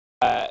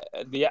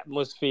the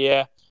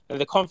atmosphere, and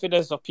the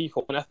confidence of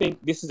people. And I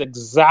think this is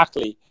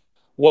exactly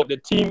what the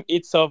team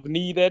itself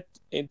needed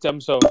in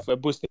terms of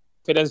boosting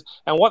confidence,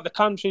 and what the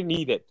country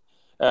needed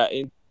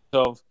in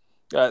terms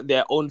of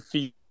their own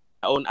feet,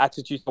 their own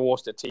attitude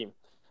towards the team.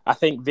 I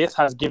think this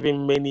has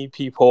given many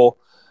people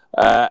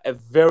a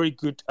very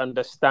good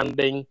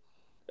understanding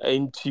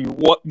into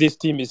what this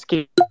team is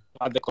capable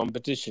of at the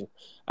competition.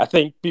 I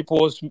think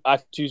people's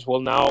attitudes will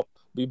now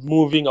be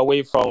moving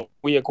away from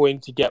we are going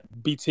to get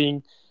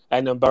beaten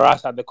and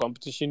embarrassed at the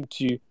competition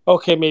to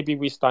okay, maybe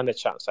we stand a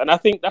chance. And I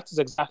think that is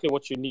exactly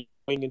what you need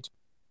going into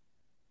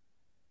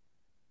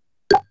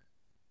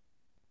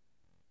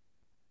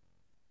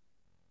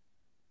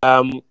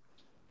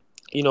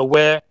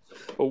where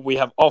we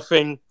have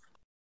often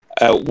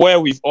where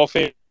we've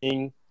often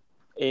been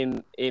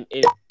in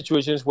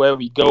situations where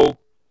we go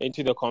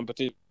into the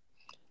competition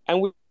and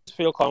we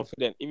feel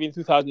confident. Even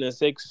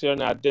 2006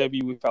 during our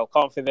debut, we felt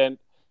confident.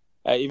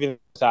 Even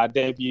our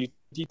debut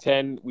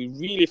 2010, we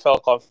really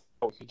felt confident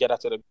we could get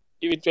out of the.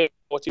 Even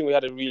 2014, we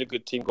had a really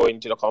good team going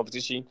into the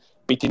competition,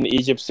 beating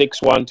Egypt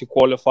 6-1 to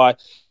qualify.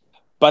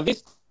 But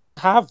this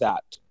have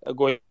that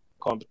going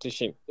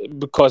competition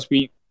because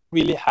we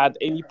really had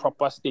any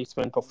proper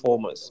statesman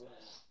performance.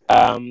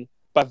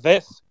 But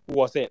this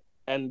was it,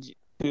 and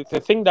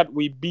the thing that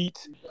we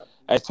beat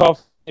a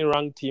tough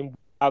ranked team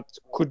at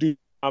Kudu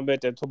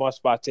Ahmed and Thomas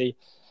Partey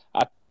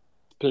at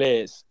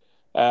players.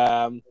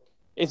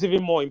 It's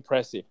even more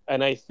impressive,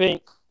 and I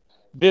think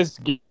this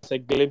gives a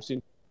glimpse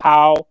into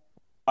how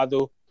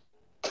Ado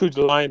could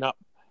line up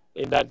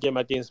in that game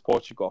against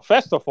Portugal.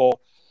 First of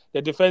all,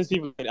 the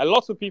defensive line. A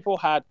lot of people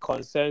had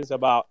concerns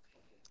about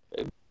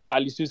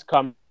Alisu's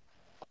come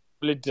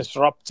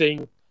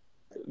disrupting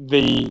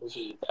the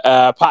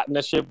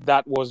partnership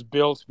that was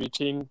built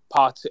between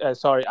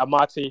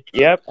Amati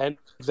and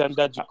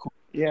Alexander Djiku.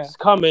 Yeah. He's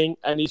coming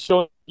and he's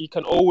showing he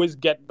can always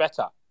get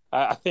better.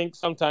 I think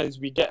sometimes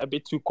we get a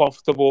bit too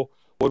comfortable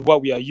with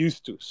what we are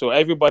used to. So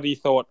everybody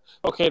thought,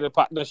 okay, the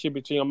partnership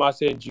between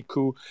Amati and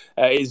Djiku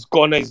is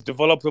gone. It's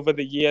developed over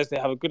the years. They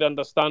have a good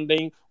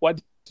understanding. Why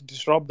to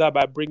disrupt that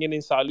by bringing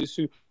in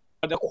Salisu?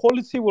 But the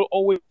quality will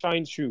always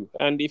shine through.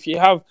 And if you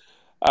have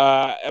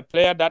a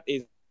player that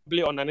is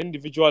on an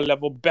individual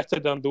level better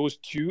than those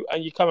two,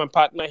 and you come and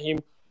partner him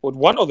with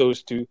one of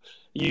those two,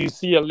 you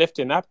see a lift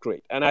and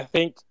upgrade. And I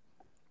think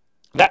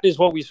that is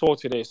what we saw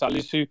today.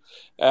 Salisu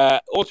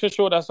also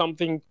showed us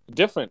something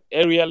different.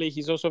 Aerially,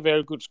 he's also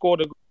very good.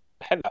 Scored a good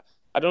header.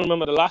 I don't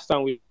remember the last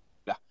time we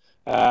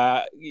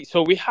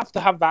so we have to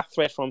have that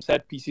threat from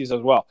set pieces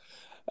as well.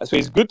 So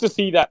it's good to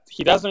see that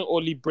he doesn't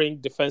only bring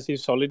defensive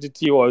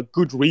solidity or a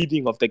good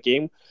reading of the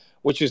game,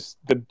 which is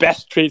the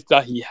best trait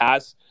that he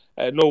has.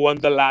 No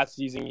wonder last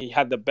season he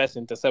had the best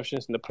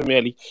interceptions in the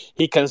Premier League.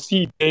 He can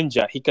see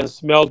danger. He can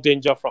smell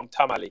danger from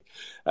Tamale.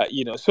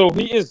 So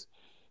he is.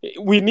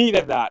 We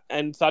needed that,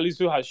 and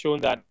Salisu has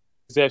shown that he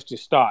deserves to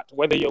start.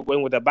 Whether you're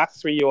going with a back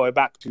three or a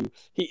back two,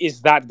 he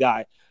is that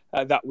guy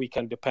that we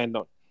can depend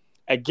on.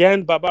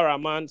 Again, Baba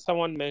Rahman,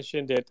 someone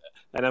mentioned it,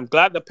 and I'm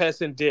glad the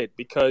person did,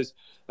 because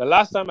the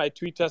last time I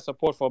tweeted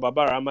support for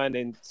Baba Rahman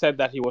and said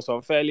that he was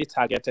unfairly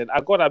targeted, I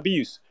got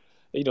abuse,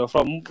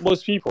 from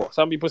most people.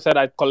 Some people said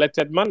I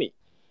collected money.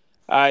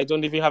 I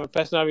don't even have a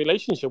personal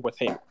relationship with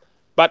him.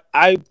 But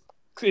I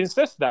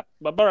insist that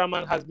Baba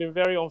Rahman has been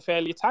very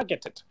unfairly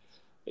targeted,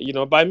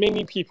 by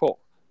many people.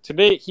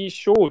 Today, he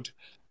showed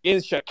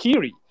against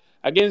Shaqiri,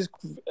 against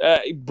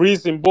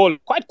Breeze and Ball,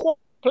 quite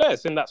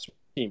players in that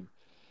team,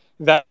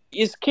 that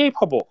is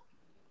capable,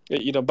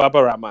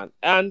 Baba Rahman.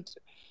 And,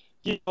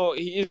 he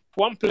is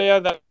one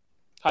player that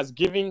has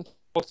given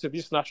to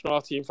this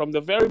national team from the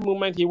very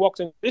moment he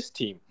walked in this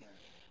team.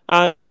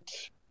 And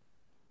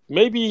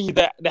maybe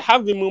there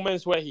have been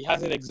moments where he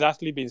hasn't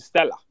exactly been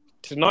stellar.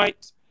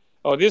 Tonight,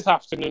 or this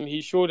afternoon,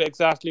 he showed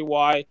exactly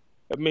why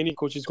many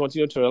coaches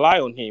continue to rely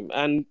on him.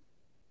 And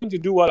to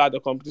do well at the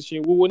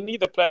competition, we will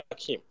need a player like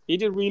him. He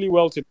did really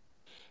well today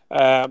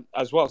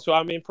as well. So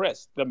I'm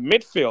impressed. The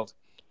midfield,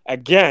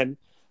 again,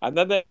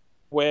 another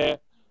where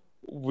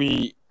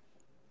we,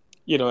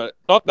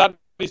 not that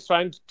he's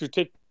trying to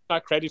take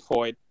credit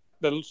for it.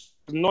 The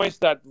noise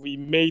that we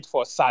made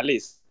for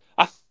Salis,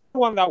 I think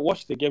one that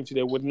watched the game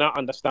today would not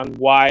understand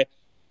why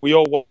we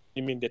all want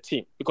him in the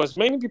team, because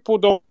many people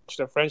don't watch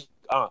the French.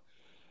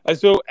 And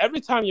so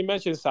every time you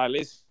mention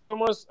Salis,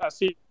 almost as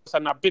if it's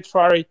an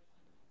arbitrary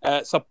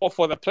support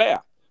for the player.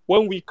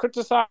 When we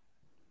criticize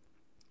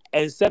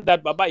and said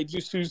that Baba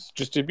Idrisu's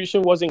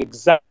distribution wasn't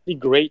exactly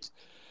great,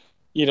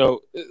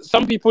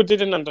 some people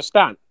didn't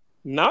understand.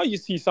 Now you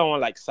see someone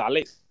like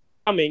Salis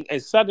coming,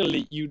 and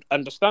suddenly you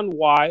understand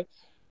why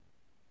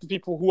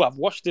people who have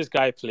watched this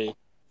guy play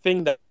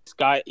think that this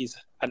guy is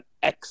an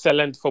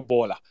excellent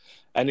footballer.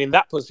 And in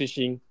that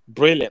position,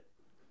 brilliant.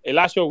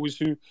 Elisha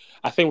Owusu,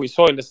 I think we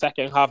saw in the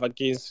second half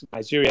against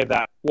Nigeria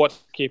that what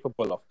he's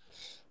capable of.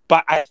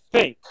 But I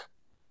think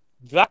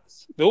that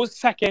those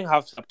second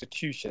half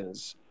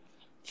substitutions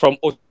from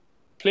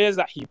players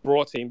that he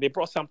brought in, they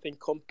brought something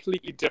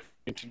completely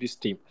different to this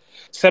team.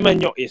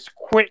 Semenyo is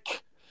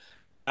quick.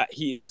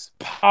 He's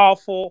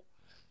powerful,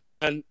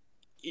 and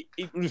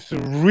it's a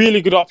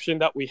really good option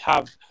that we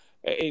have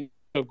in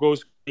the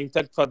goals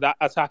for that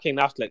attacking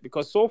aspect.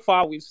 Because so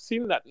far we've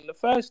seen that in the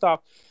first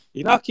half,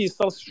 Inaki is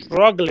still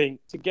struggling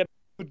to get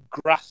a good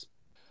grasp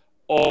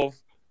of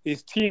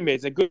his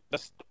teammates, a good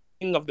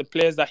understanding of the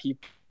players that he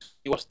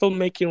was still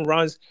making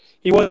runs.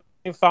 He was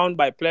being found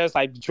by players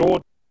like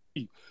Jordan.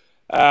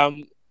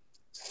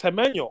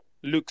 Semenyo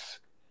looks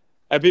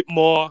a bit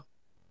more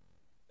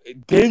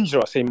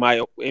dangerous in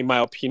my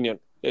opinion,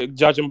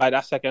 judging by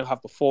that second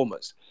half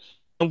performance.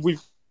 And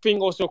we've been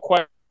also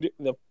quite in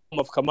the form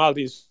of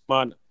Kamaldi's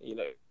man.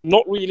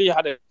 Not really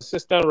had a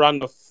consistent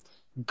run of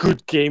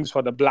good games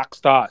for the Black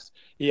Stars.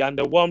 He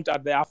underwhelmed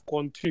at the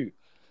AFCON too.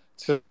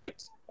 So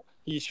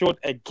he showed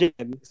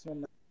again,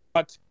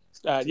 but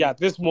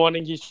this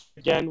morning he showed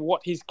again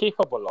what he's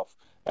capable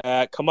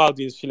of.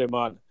 Kamaldeen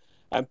Suleiman,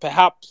 and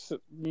perhaps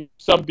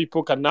some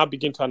people can now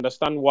begin to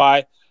understand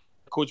why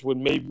the coach would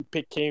maybe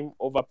pick him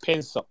over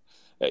Pencil.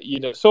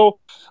 So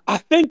I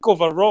think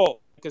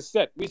overall, like I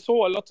said, we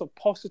saw a lot of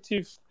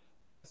positive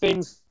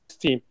things in this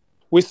team.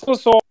 We still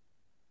saw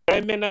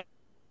eminent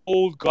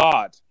old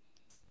guard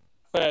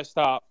first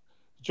half.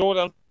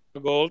 Jordan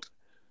Gold,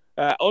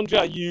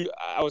 Andre,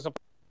 I was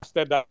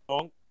surprised that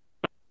long,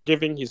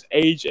 given his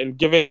age and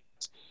given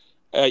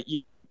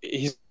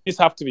his needs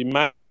have to be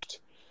matched.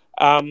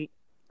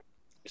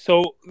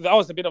 So that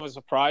was a bit of a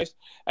surprise.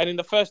 And in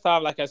the first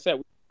half, like I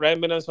said,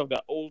 remnants of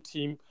the old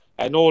team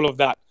and all of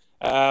that.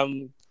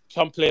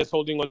 Some players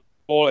holding on the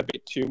ball a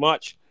bit too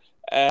much.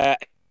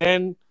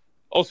 And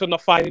also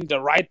not finding the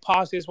right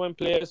passes when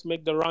players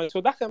make the run. So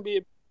that can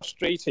be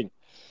frustrating.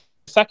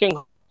 Second,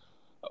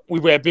 we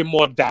were a bit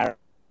more direct.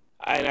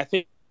 And I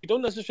think we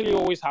don't necessarily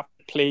always have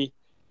to play,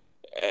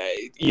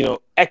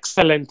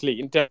 excellently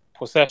in terms of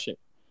possession.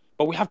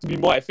 But we have to be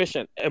more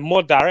efficient and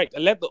more direct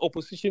and let the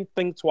opposition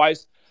think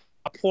twice,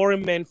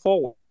 pouring men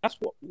forward. That's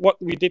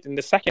what we did in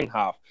the second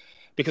half.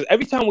 Because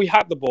every time we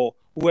had the ball,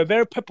 we were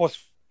very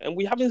purposeful. And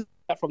we haven't seen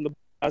that from the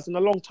Bulls in a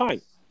long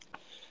time.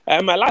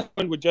 My last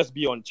point would just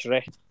be on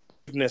Chire.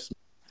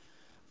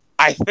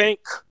 I think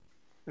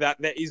that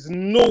there is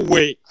no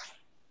way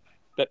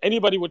that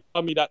anybody would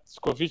tell me that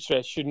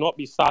Skovicre should not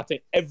be starting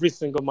every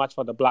single match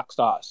for the Black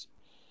Stars.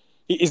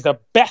 He is the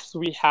best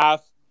we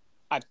have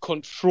at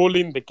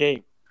controlling the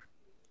game.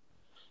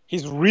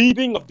 His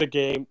reading of the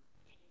game,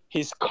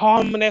 his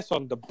calmness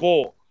on the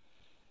ball,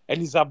 and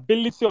his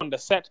ability on the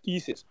set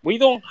pieces. We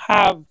don't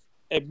have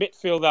a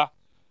midfielder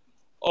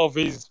of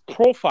his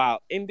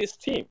profile in this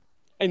team.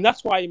 And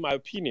that's why, in my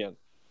opinion,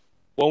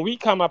 when we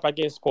come up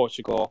against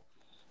Portugal,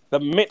 the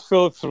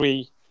midfield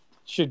three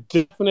should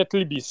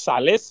definitely be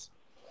Salis,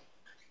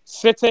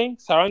 sitting,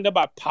 surrounded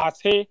by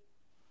Partey,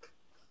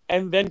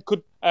 surrounded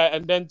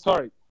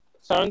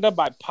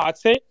by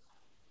Partey,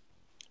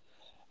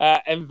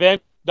 and then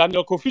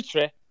Daniel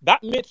Kofitre.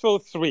 That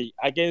midfield three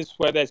against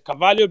whether it's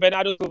Carvalho,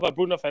 Bernardo Silva,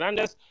 Bruno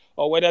Fernandes,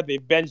 or whether they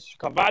bench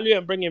Carvalho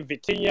and bring in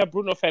Vitinha,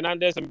 Bruno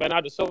Fernandes, and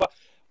Bernardo Silva,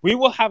 we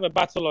will have a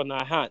battle on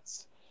our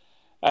hands.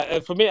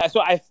 For me,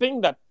 so I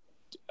think that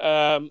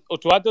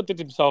Otuado did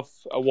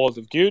himself a world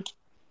of good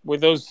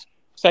with those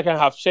second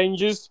half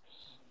changes,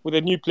 with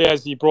the new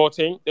players he brought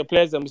in. The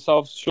players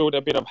themselves showed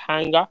a bit of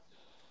hunger.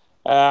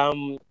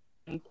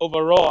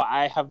 Overall,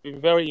 I have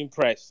been very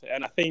impressed.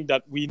 And I think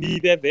that we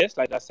needed this.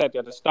 Like I said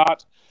at the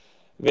start,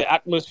 the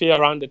atmosphere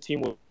around the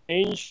team will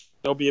change.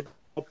 There'll be a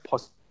more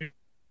positive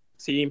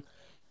team.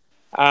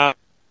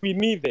 We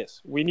need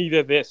this. We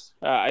needed this.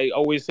 I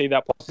always say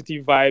that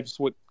positive vibes,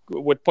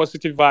 with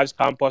positive vibes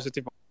come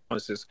positive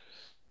performances.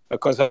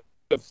 Because of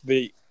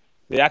the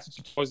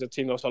attitude towards the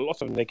team, there was a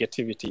lot of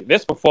negativity.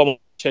 This performance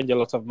will change a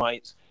lot of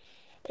minds.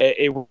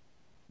 It will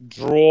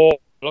draw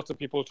a lot of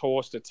people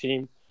towards the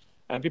team,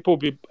 and people will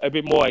be a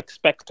bit more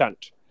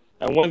expectant.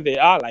 And when they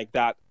are like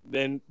that,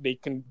 then they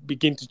can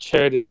begin to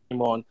cheer the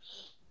team on.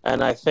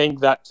 And I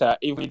think that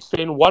if we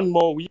train one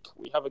more week,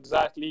 we have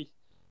exactly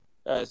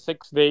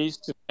 6 days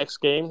to the next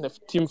game. The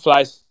team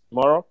flies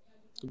tomorrow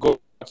to go to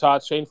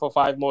Qatar, train for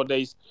 5 more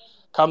days,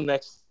 come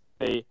next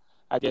day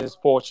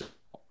against Portugal.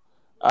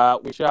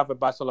 We should have a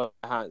battle on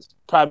our hands.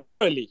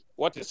 Primarily,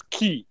 what is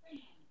key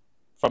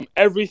from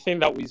everything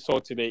that we saw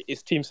today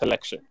is team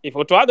selection. If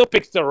Otuado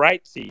picks the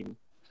right team,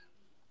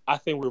 I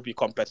think we'll be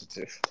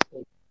competitive.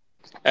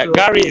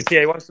 Gary is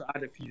here. He wants to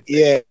add a few things.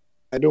 Yeah,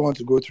 I don't want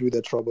to go through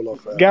the trouble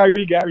of...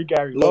 Gary,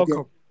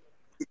 welcome.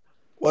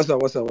 What's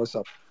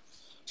up?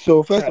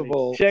 So, first Gary, of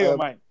all, share your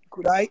mind.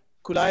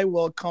 Could I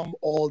welcome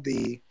all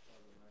the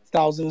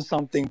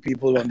 1,000-something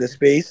people on the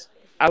space?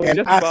 I was just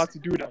about to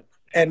do that.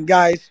 And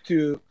guys,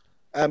 to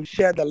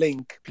share the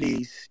link,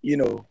 please,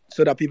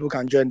 so that people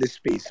can join this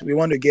space. We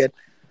want to get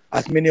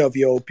as many of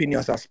your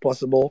opinions as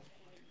possible.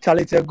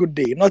 Charlie, it's a good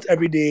day. Not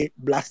every day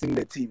blasting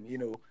the team,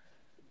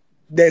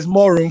 There's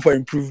more room for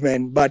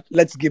improvement, but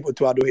let's give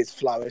Otuado his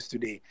flowers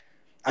today.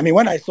 I mean,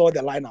 when I saw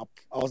the lineup,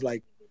 I was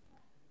like,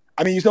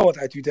 you saw what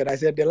I tweeted. I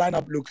said, the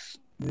lineup looks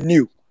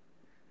new.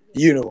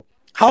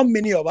 How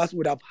many of us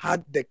would have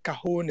had the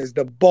cojones,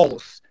 the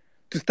balls,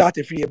 to start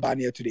a free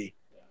Ebania today?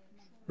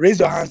 Raise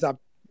your hands up,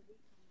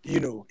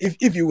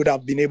 if you would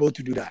have been able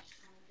to do that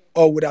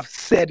or would have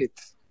said it.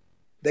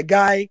 The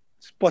guy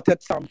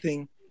spotted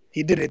something.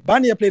 He did it.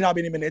 Barnier played how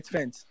many minutes,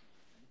 friends?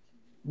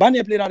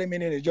 Barnier played how many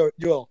minutes,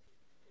 Joel?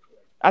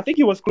 I think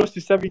he was close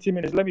to 70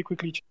 minutes. Let me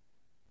quickly check.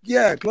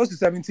 Yeah, close to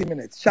 70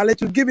 minutes. Charlie,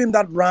 to give him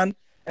that run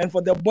and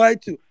for the boy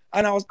to...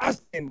 And I was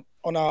asking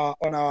on our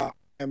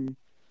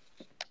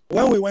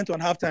when we went on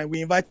halftime,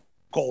 we invited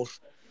calls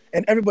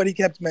and everybody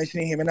kept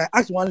mentioning him. And I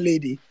asked one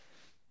lady,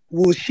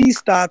 will she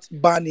start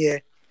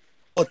Barnier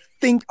or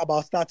think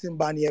about starting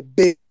Barnier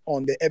based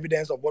on the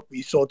evidence of what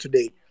we saw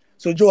today?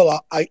 So, Joel,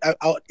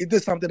 it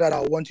is something that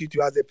I want you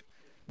to ask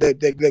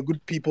the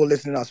good people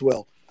listening as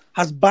well.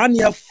 Has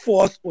Barnier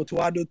forced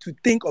Otuado to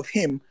think of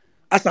him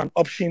as an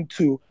option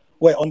to,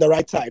 on the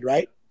right side,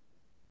 right?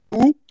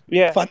 Who?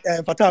 Yeah.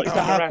 Fatah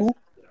Isahaku.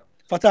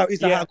 Fatah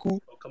Isahaku.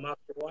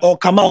 Or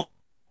Kamal.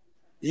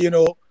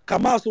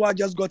 Kamal Suwa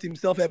just got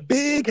himself a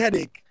big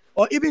headache.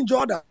 Or even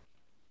Jordan.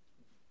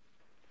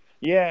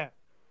 Yeah.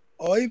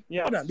 Or even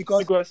Jordan.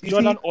 Because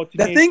Jordan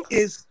the thing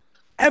is,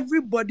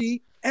 every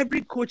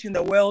coach in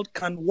the world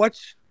can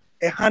watch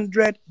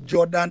 100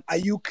 Jordan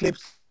Ayew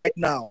clips right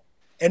now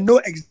and know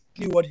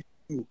exactly what he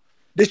do.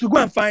 They should go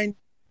and find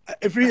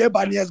a free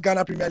Barnier's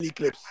Ghana Premier League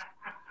clips.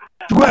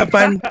 To go and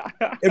find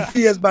a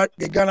few years back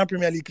the Ghana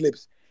Premier League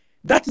clips.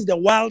 That is the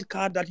wild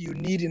card that you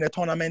need in a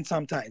tournament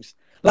sometimes.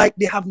 Like,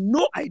 they have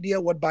no idea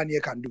what Barnier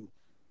can do,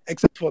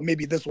 except for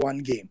maybe this one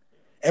game.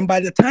 And by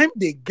the time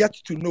they get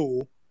to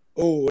know,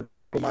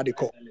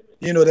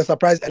 the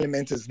surprise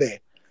element is there.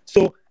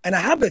 So, and I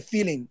have a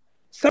feeling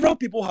several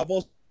people have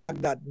also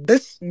said that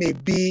this may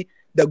be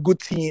the good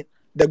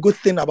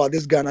thing about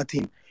this Ghana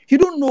team. You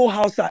don't know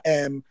how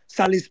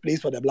Salis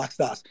plays for the Black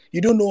Stars.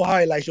 You don't know how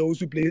Elisha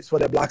Owusu plays for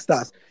the Black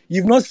Stars.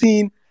 You've not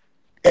seen,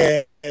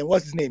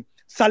 what's his name?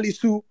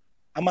 Salisu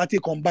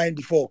Amate combined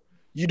before.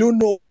 You don't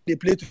know they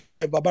play to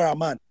Barbara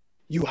Man.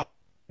 You have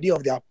an idea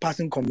of their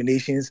passing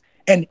combinations.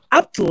 And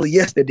up till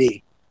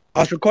yesterday, I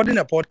was recording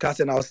a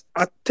podcast and I was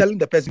telling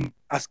the person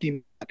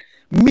asking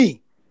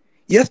me,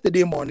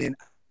 yesterday morning,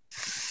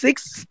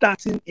 6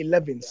 starting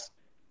 11s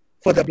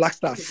for the Black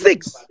Stars.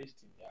 6.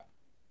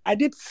 I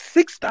did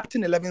 6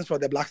 starting 11s for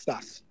the Black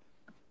Stars.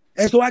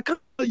 And so I can't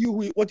tell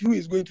you who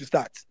is going to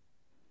start.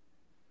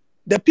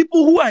 The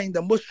people who are in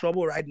the most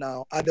trouble right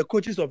now are the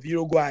coaches of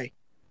Uruguay,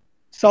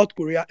 South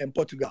Korea, and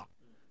Portugal.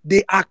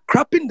 They are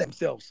crapping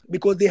themselves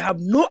because they have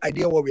no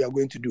idea what we are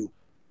going to do.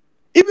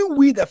 Even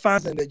we, the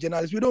fans and the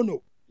journalists, we don't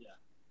know.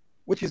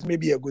 Which is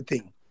maybe a good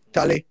thing.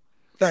 Charlie,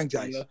 thanks,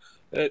 guys.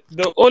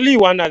 The only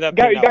one other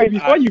Gary,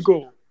 before you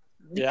go.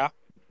 Yeah.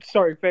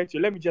 Sorry, thank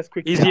you. Let me just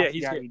quickly He's here.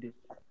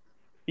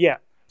 Yeah.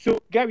 So,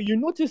 Gary, you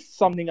noticed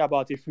something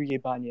about Efriye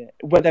Barnier,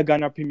 whether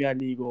Ghana Premier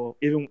League or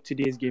even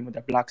today's game with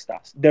the Black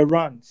Stars, the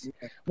runs,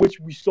 which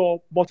we saw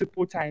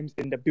multiple times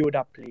in the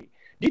build-up play.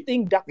 Do you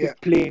think that could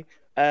play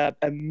a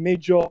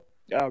major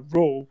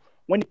role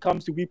when it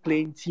comes to we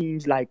playing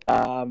teams like,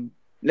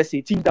 let's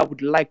say, teams that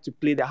would like to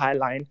play the high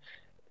line?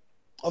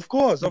 Of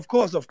course.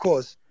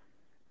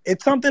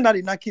 It's something that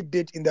Inaki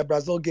did in the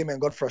Brazil game and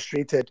got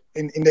frustrated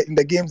in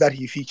the games that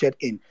he featured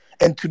in.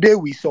 And today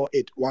we saw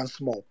it once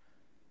more.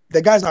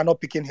 The guys are not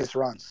picking his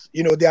runs.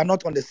 They are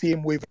not on the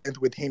same wavelength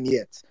with him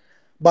yet.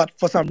 But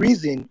for some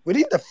reason,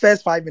 within the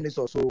first 5 minutes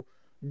or so,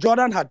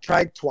 Jordan had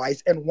tried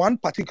twice, and one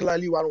particular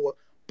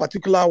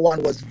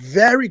one was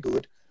very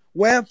good,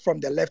 where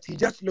from the left, he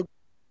just looked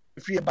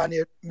free and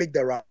Barnier make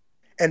the run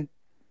and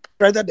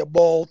spreaded the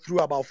ball through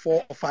about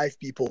 4 or 5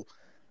 people.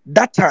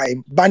 That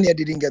time, Barnier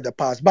didn't get the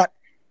pass. But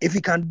if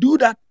he can do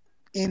that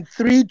in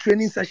 3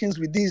 training sessions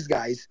with these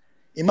guys,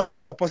 it might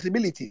be a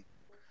possibility.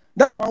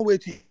 That's one way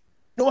to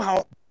know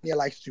how Barnier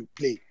likes to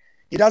play.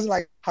 He doesn't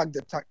like hug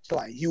the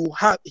touchline. He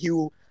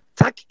will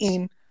tuck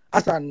in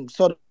as an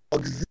sort of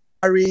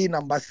auxiliary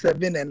number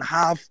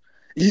 7.5,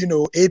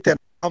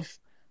 8.5,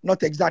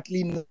 not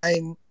exactly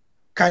 9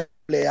 kind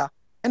of player.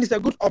 And it's a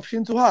good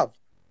option to have,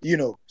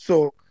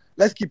 So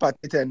let's keep at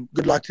it and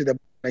good luck to them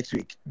next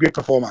week. Great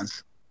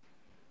performance.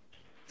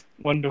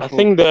 Wonderful. I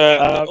think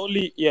the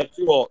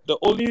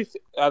only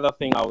other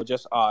thing I would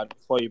just add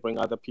before you bring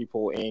other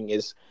people in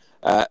is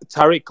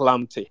Tariq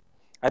Lamptey.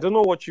 I don't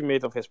know what you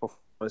made of his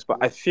performance, but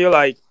I feel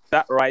like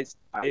that right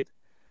side,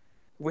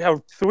 we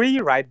have 3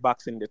 right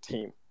backs in the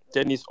team.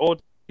 Dennis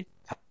Ode,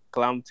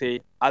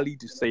 Lamptey, Ali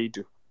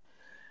Duseidu.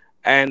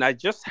 And I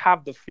just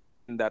have the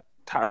feeling that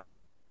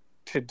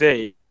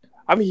today,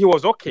 he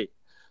was okay,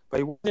 but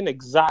he wasn't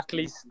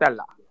exactly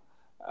stellar,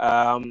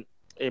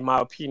 in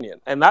my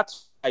opinion. And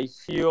that's I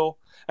feel,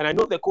 and I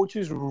know the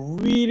coaches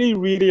really,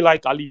 really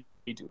like Ali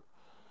Duseidu.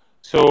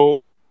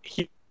 So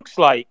he looks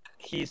like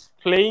he's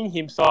playing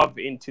himself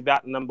into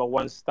that number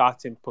 1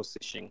 starting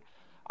position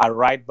at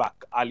right back,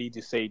 Ali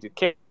Duseidu.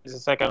 Kane is the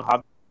second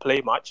half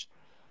play much.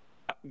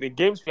 The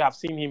games we have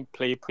seen him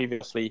play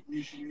previously,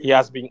 he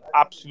has been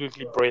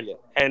absolutely brilliant.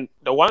 And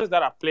the ones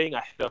that are playing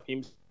ahead of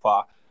him so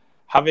far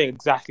haven't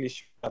exactly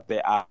shown that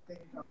they are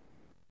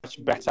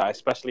much better,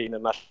 especially in the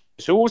national.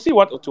 So we'll see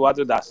what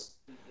Otuado does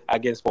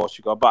against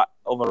Portugal, but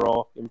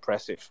overall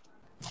impressive.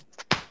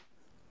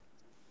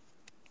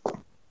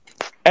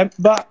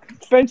 But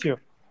thank you.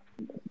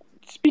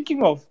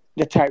 Speaking of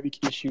the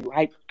Tyreek issue,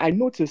 I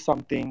noticed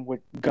something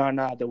with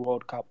Ghana at the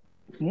World Cup.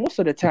 Most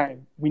of the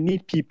time, we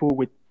need people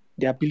with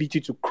the ability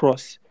to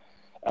cross,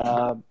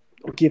 or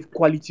give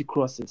quality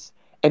crosses,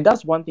 and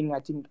that's one thing I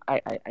think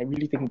I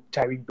really think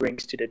Tyreek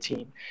brings to the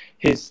team.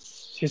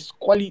 His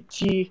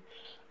quality,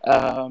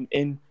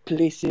 in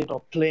placing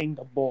or playing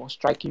the ball,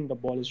 striking the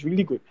ball is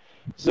really good.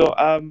 So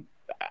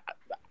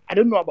I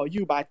don't know about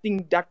you, but I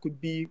think that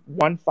could be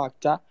one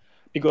factor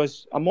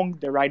because among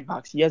the right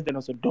backs, yes, then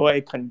also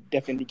Doyle can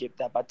definitely give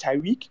that. But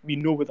Tyreek, we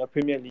know with the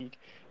Premier League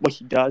what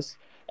he does.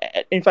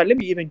 In fact, let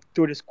me even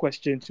throw this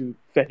question to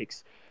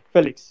Felix.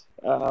 Felix,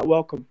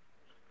 welcome.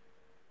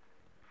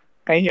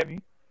 Can you hear me?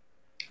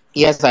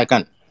 Yes, I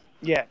can.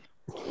 Yeah.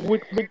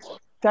 With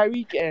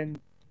Tyreek and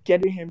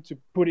getting him to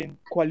put in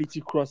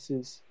quality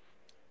crosses,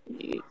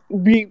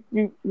 we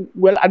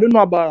well, I don't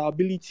know about our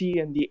ability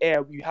and the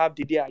air. We have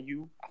the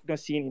DIU. I've not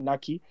seen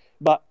Inaki,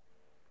 but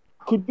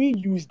could we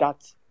use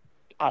that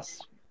as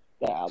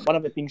one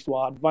of the things to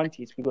our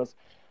advantage? Because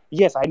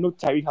yes, I know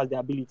Tyreek has the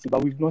ability,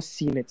 but we've not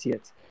seen it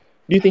yet.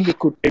 Do you think it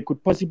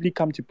could possibly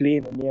come to play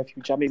in the near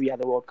future, maybe at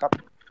the World Cup?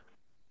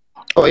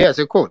 Oh, yes,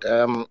 it could.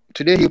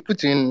 Today he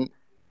put in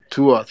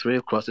 2 or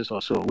 3 crosses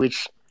or so,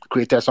 which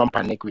created some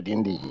panic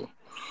within the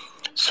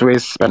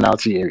Swiss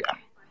penalty area.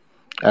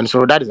 And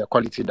so that is a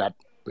quality that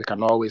we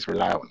can always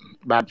rely on.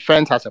 But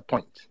Fence has a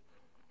point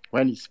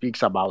when he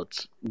speaks about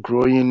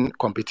growing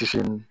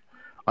competition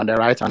on the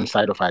right-hand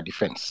side of our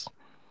defense.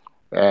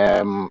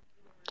 Um,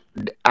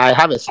 I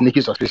have a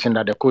sneaky suspicion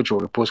that the coach will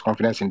repose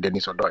confidence in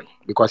Denis Odoi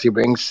because he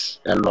brings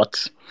a lot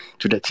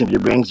to the team. He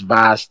brings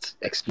vast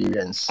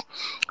experience.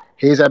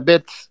 He's a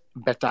bit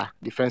better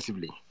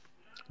defensively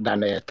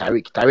than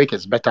Tariq. Tariq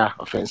is better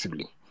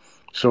offensively.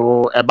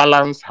 So a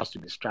balance has to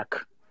be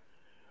struck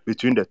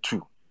between the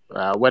two.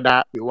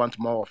 Whether we want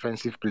more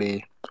offensive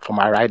play from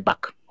our right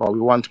back or we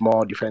want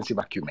more defensive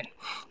acumen.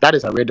 That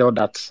is a riddle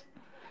that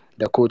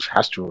the coach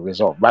has to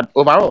resolve. But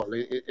overall,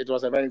 it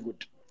was a very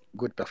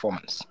good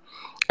performance.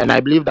 And I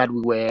believe that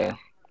we were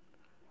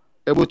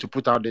able to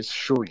put out this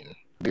showing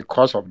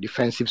because of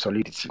defensive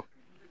solidity.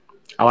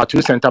 Our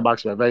 2 centre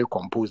backs were very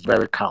composed,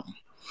 very calm.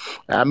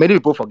 Many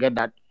people forget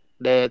that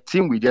the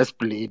team we just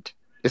played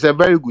is a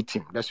very good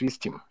team, the Swiss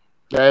team.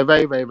 They're a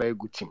very, very, very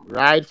good team.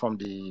 Right from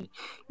the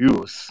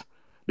Euros,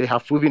 they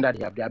have proven that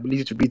they have the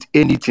ability to beat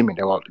any team in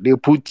the world. They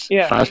put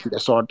France to the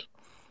sword.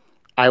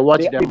 I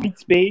watched They beat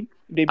Spain.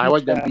 I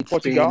watched them beat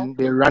Portugal. Spain.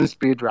 They ran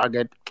Spain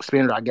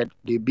ragged.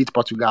 They beat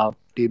Portugal.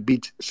 They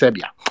beat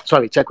Serbia.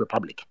 Sorry, Czech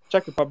Republic.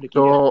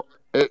 So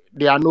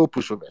there are no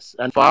pushovers.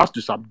 And for us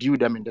to subdue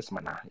them in this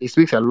manner, it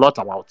speaks a lot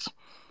about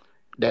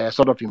the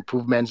sort of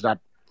improvements that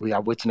we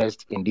have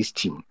witnessed in this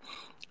team.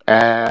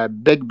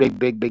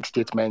 Big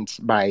statements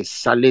by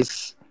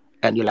Salis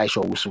and Elisha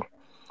Owusu.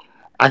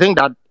 I think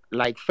that,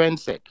 like Fen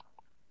said,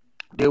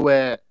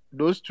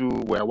 those 2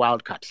 were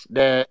wildcats.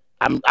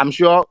 I'm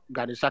sure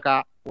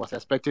Gadishaka was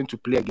expecting to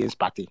play against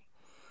Partey.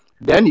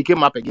 Then he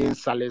came up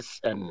against Salis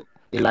and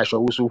Elisha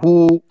Owusu,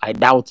 who I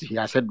doubt he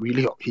has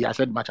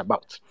said much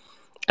about,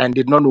 and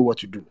did not know what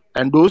to do.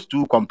 And those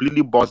 2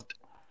 completely buzzed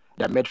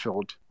the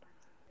midfield.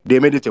 They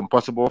made it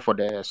impossible for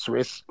the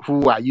Swiss,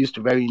 who are used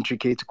to very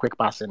intricate, quick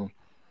passing,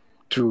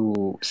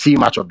 to see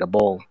much of the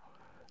ball.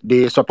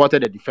 They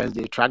supported the defense.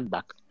 They tracked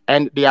back.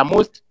 And their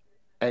most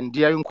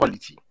endearing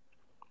quality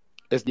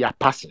is their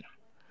passing.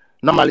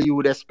 Normally, you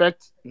would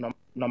expect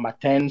number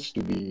 10s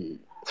to be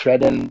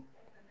threading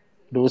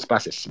those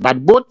passes.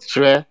 But both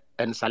Shre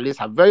and Salis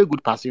have very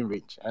good passing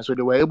range. And so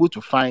they were able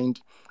to find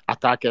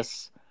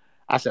attackers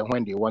as and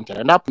when they wanted.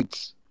 And that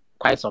puts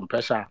quite some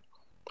pressure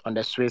on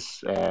the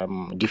Swiss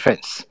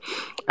defense.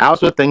 I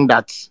also think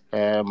that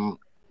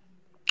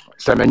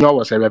Semenyo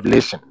was a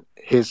revelation.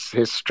 His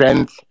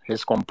strength,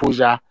 his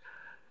composure,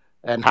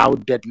 and how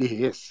deadly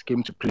he is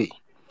came to play.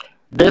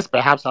 This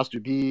perhaps has to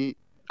be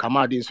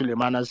Kamaldeen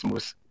Sulemana's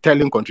most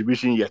telling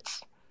contribution yet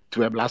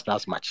to a Blast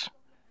Stars match.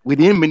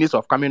 Within minutes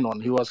of coming on,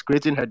 he was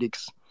creating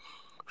headaches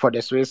for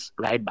the Swiss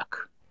right back.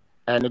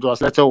 And it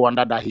was little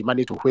wonder that he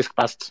managed to whisk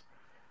past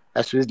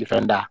a Swiss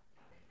defender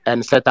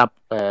and set up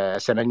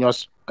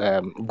Semenyo's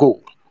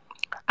goal.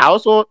 I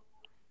also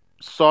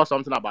saw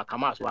something about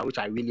Kamas, which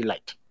I really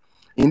liked.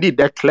 Indeed,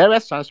 the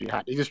clearest chance we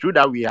had, it is true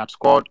that we had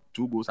scored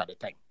 2 goals at the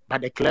time,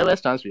 but the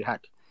clearest chance we had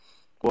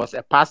was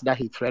a pass that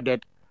he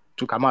threaded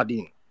to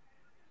Kamaldeen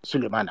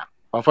Sulemana.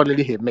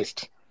 Unfortunately, he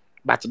missed.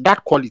 But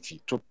that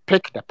quality to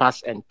pick the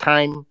pass and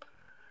time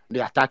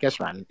the attackers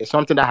run is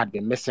something that had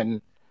been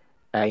missing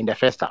in the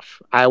first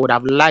half. I would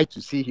have liked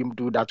to see him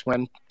do that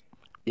when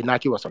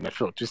Inaki was on the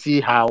field, to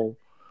see how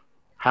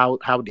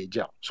they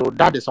gel. So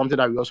that is something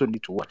that we also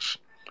need to watch.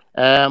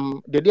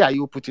 The day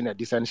you put in a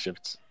decent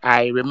shift,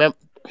 I remember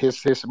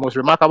his most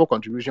remarkable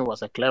contribution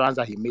was a clearance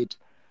that he made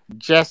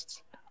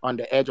just on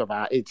the edge of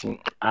our 18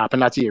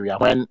 penalty area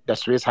when the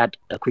Swiss had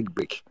a quick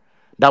break.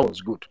 That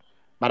was good.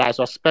 But I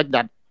suspect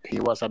that he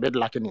was a bit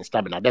lacking in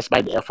stamina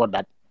despite the effort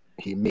that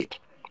he made.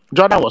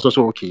 Jordan was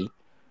also okay.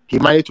 he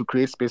managed to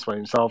create space for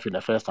himself in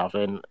the first half,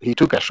 and he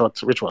took a shot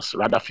which was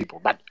rather feeble.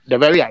 But the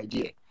very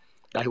idea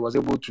that he was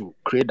able to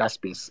create that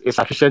space is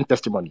sufficient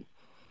testimony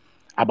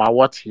about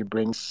what he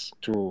brings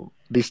to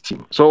this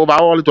team. So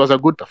overall, it was a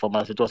good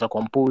performance. It was a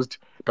composed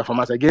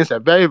performance against a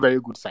very, very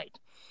good side.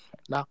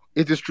 Now,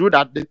 it is true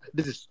that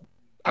this is,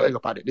 I beg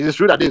your pardon, it is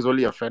true that this is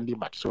only a friendly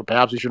match, so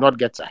perhaps we should not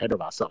get ahead of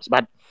ourselves.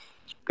 But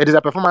it is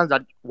a performance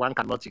that one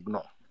cannot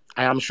ignore.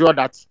 I am sure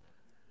that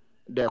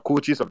the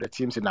coaches of the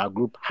teams in our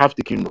group have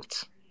taken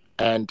notes.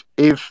 And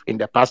if in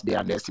the past they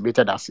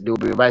underestimated us, they will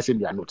be revising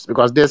their notes,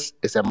 because this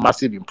is a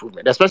massive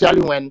improvement,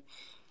 especially when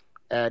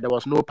there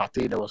was no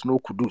Partey, there was no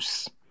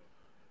Kudus,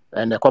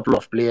 and a couple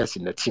of players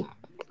in the team.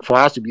 For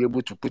us to be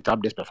able to put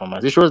up this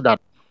performance, it shows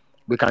that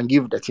we can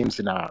give the teams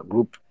in our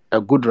group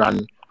a good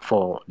run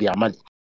for their money.